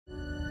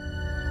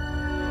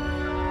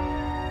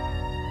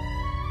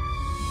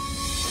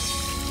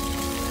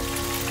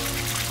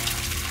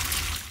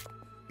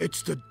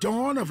It's the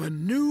dawn of a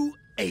new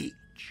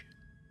age.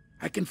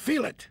 I can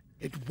feel it.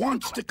 It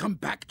wants to come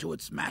back to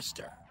its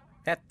master.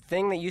 That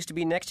thing that used to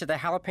be next to the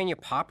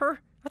jalapeno popper?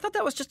 I thought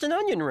that was just an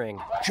onion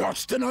ring.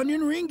 Just an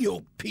onion ring,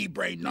 you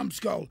pea-brain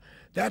numbskull.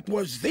 That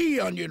was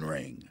the onion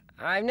ring.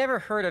 I've never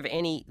heard of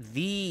any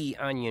the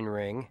onion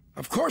ring.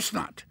 Of course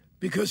not,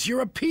 because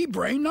you're a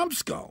pea-brain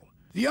numbskull.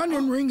 The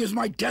onion ring is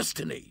my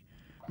destiny.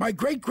 My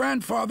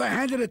great-grandfather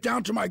handed it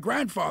down to my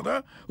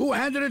grandfather, who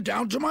handed it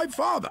down to my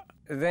father.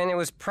 Then it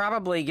was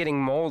probably getting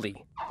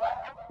moldy.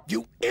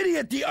 You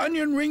idiot, the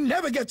onion ring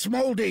never gets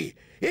moldy.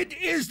 It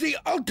is the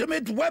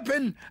ultimate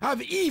weapon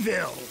of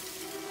evil.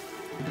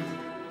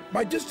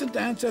 My distant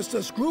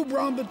ancestor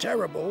Screwbron the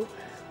Terrible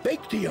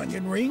baked the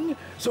onion ring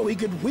so he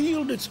could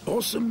wield its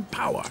awesome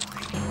power.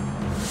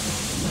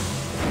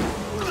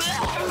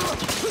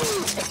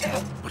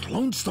 But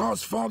Lone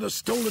Star's father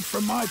stole it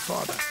from my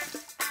father.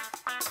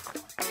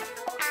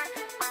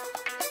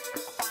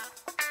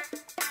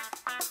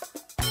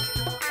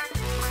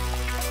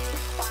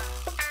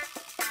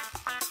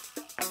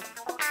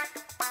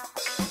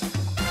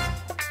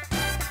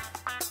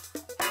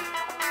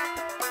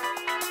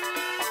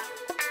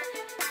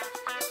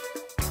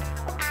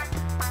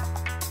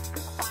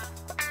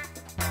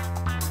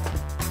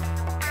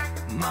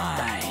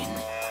 Mine.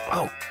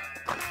 Oh.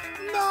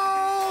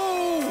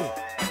 No!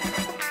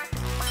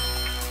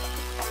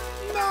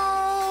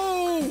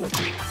 No!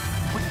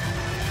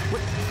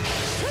 What?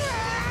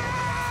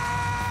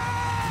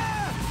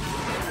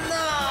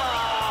 No!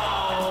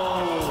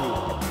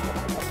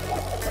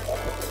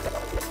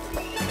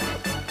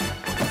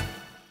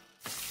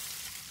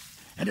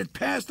 And it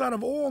passed out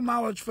of all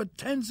knowledge for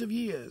tens of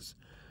years.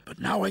 But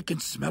now I can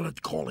smell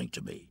it calling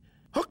to me.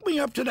 Hook me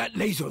up to that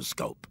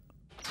nasoscope.